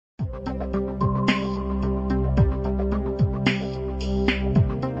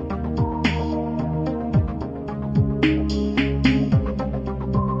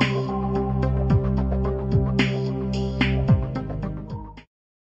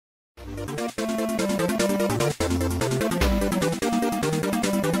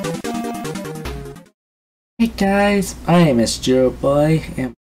guys? My name is JiroBoy,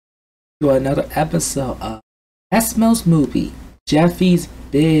 and to another episode of SML's movie, Jeffy's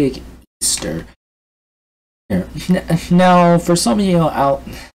Big Easter. Now, for some of you out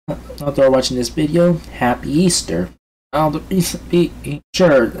there watching this video, Happy Easter.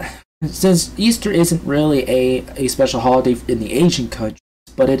 Sure, since Easter isn't really a special holiday in the Asian countries,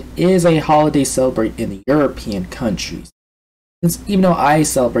 but it is a holiday celebrated in the European countries. Since even though I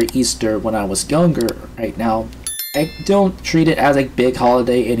celebrate Easter when I was younger, right now, I don't treat it as a big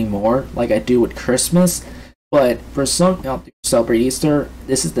holiday anymore like I do with Christmas. But for some out there who celebrate Easter,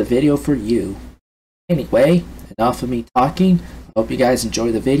 this is the video for you. Anyway, enough of me talking. I hope you guys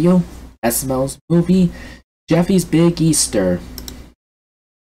enjoy the video. SML's movie, Jeffy's Big Easter.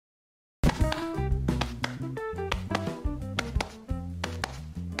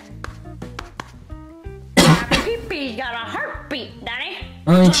 He's got a heartbeat, Daddy.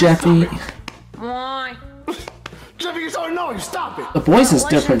 Hi, Jeffy. Why? Jeffy, you're so annoying. Stop it. The voice is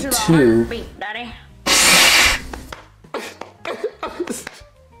different too. Heartbeat, Daddy.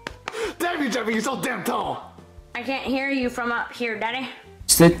 Damn you, Jeffy, you're so damn tall. I can't hear you from up here, Daddy.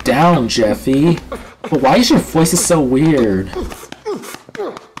 Sit down, Jeffy. But why is your voice so weird?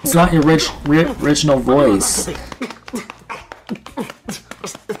 It's not your original voice.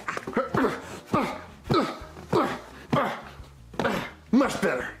 Much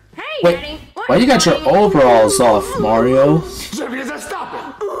better. Hey, Wait, Daddy. why you got your overalls off, Mario? Jeffy, stop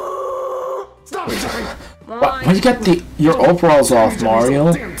it. Stop it, Jeffy. Why you got your overalls off,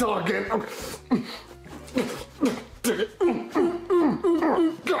 Mario? Damn tall again.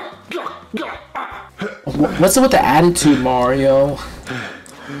 What's up with the attitude, Mario?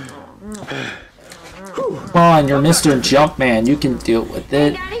 Come on, you're Mr. Jumpman. You can deal with Hey,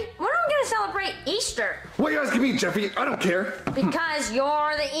 it. Daddy, when are we gonna celebrate Easter? Why are you asking me, Jeffy? I don't care. Because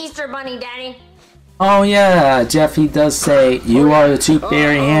you're the Easter Bunny, Daddy. Oh yeah, Jeffy does say you are the Tooth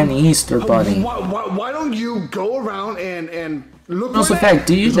Fairy and the Easter Bunny. Why don't you go around and look? Also, fact,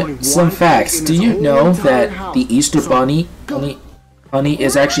 do you some facts? Do you know that the Easter Bunny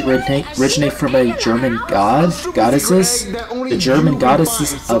is actually originate from a German goddesses, the German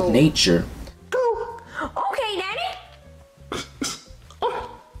goddesses of nature? Okay, Daddy.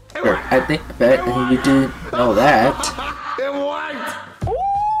 Sure, I bet you do know that. It worked.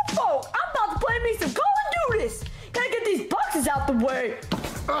 Oh, I'm about to play me some Call of Duty. Gotta get these boxes out the way.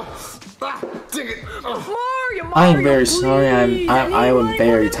 Dig it. Mario, I'm very sorry. I am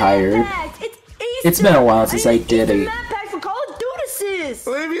very tired. It's been a while since I did a. For Call of Duty.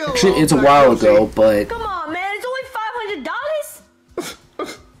 Leave me alone. Actually, it's a while ago, but Come on, man. It's only $500.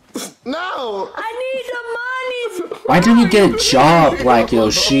 No. I need the money. why didn't you get a job, Black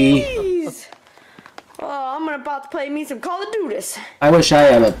Yoshi? Please. Oh, I'm about to play me some Call of Duty. I wish I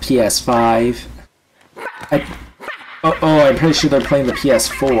had a PS5. I'm pretty sure they're playing the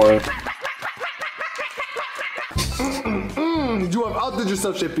PS4. You have outdid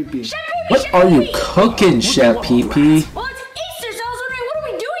yourself, Chef Pee. What are you cooking, Chef Pee Pee? Well, it's Easter, so I was wondering, what are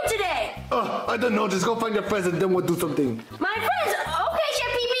we doing today? I don't know. Just go find your friends and then we'll do something. My friends. Okay,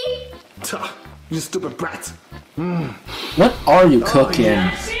 Chef Pee Pee. You stupid brat. What are you cooking?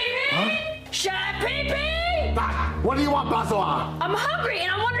 Chef Pee Pee. What do you want, Basoa? I'm hungry,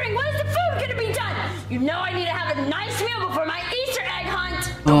 and I'm wondering, when is the food gonna be done? You know I need to have a nice meal before my Easter egg hunt.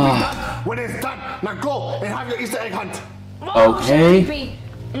 When it's done, now go and have your Easter egg hunt. Whoa, Okay. Chef Pee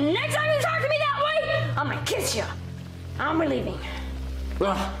Pee. Next time you talk to me that way, I'm gonna kiss you. I'm leaving.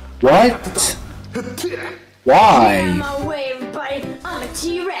 What? Why? My way, everybody. I'm a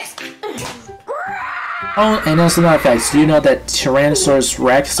T-Rex. Oh, and also another fact, do you know that Tyrannosaurus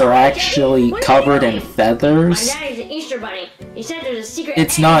Rex are actually covered in My feathers? daddy's an Easter bunny. He said there's a secret.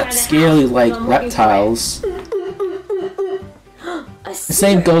 It's egg not inside the scaly house, like so I'm looking for reptiles. it. A The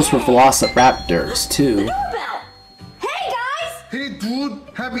same goes for Velociraptors, too. doorbell. Hey guys! Hey, dude.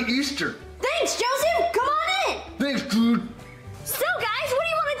 Happy Easter. Thanks, Joseph. Come on in. Thanks, dude. So, guys, what do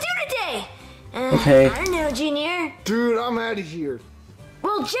you want to do today? Okay. I don't know, Junior. Dude, I'm out of here.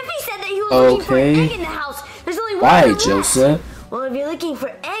 Well, Jeffy said that he was looking for an Okay. egg in the house. There's only one Why, of them left. Joseph? Well, if you're looking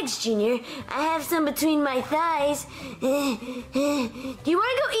for eggs, Junior, I have some between my thighs. Do you want to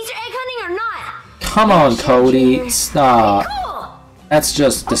go Easter egg hunting or not? Come on, Sure, Cody. Junior. Stop. Cool. That's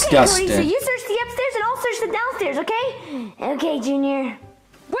just Okay, disgusting. Cody, so you search the upstairs and I'll search the downstairs, okay? Okay, Junior.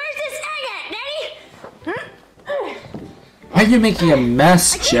 Where's this egg at, Daddy? Why are you making a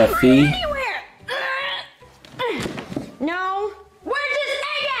mess, Jeffy? Anywhere. No. Where's this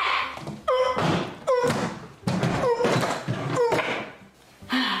egg at?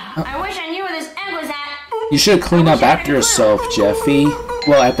 I wish I knew where this egg was at. You should clean up after yourself, Jeffy.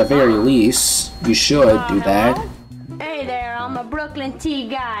 Well, at the very least, you should do that. Hey there, I'm a Brooklyn tea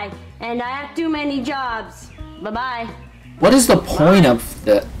guy, and I have too many jobs. Bye-bye. What is the point of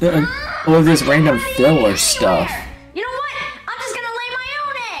of this random filler stuff? You know what? I'm just gonna lay my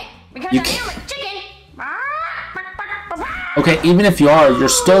own egg because You I am can't- a chicken. Okay, even if you are, you're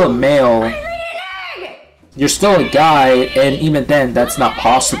still a male. Lay an egg. You're still a guy, and even then, that's not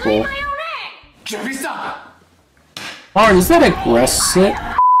possible. My own egg. Jeffy, stop! Alright, is that aggressive?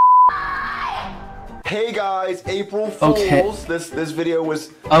 Hey guys, April Fools. Okay. This video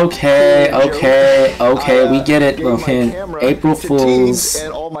was Okay, we get it, gave my Lohan. camera April to Fools. teens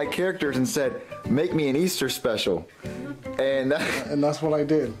and all my characters and said, make me an Easter special. And And that's what I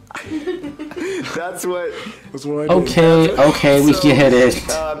did. that's what. That's what I did. Okay, we get it.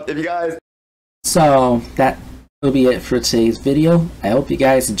 If you guys. So, that will be it for today's video. I hope you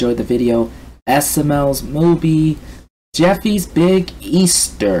guys enjoyed the video. SML's movie, Jeffy's Big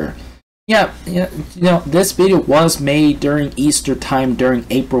Easter. Yeah, you know, this video was made during Easter time during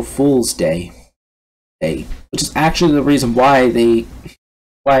April Fool's Day, which is actually the reason why the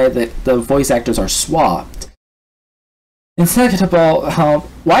voice actors are swapped. And second of all,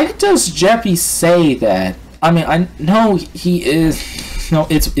 why does Jeffy say that? I mean, I know he is,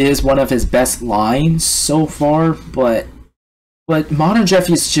 it is one of his best lines so far, but modern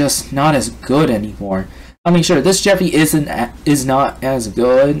Jeffy is just not as good anymore. I mean, sure, this Jeffy is not as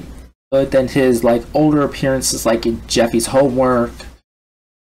good than his like older appearances, like in Jeffy's homework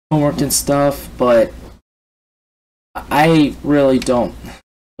and stuff. But I really don't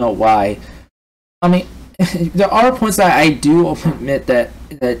know why. I mean, there are points that I do admit that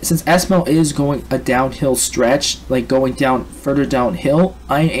since SML is going a downhill stretch, like going down further downhill,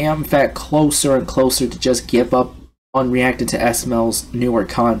 I am in fact closer and closer to just give up on reacting to SML's newer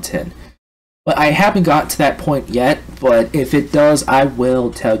content. But I haven't gotten to that point yet, but if it does, I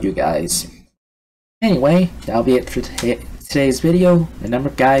will tell you guys. Anyway, that'll be it for today's video.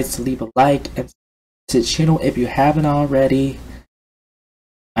 Remember guys to leave a like and subscribe to the channel if you haven't already.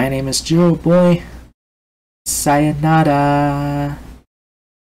 My name is JiroBoy. Sayonara.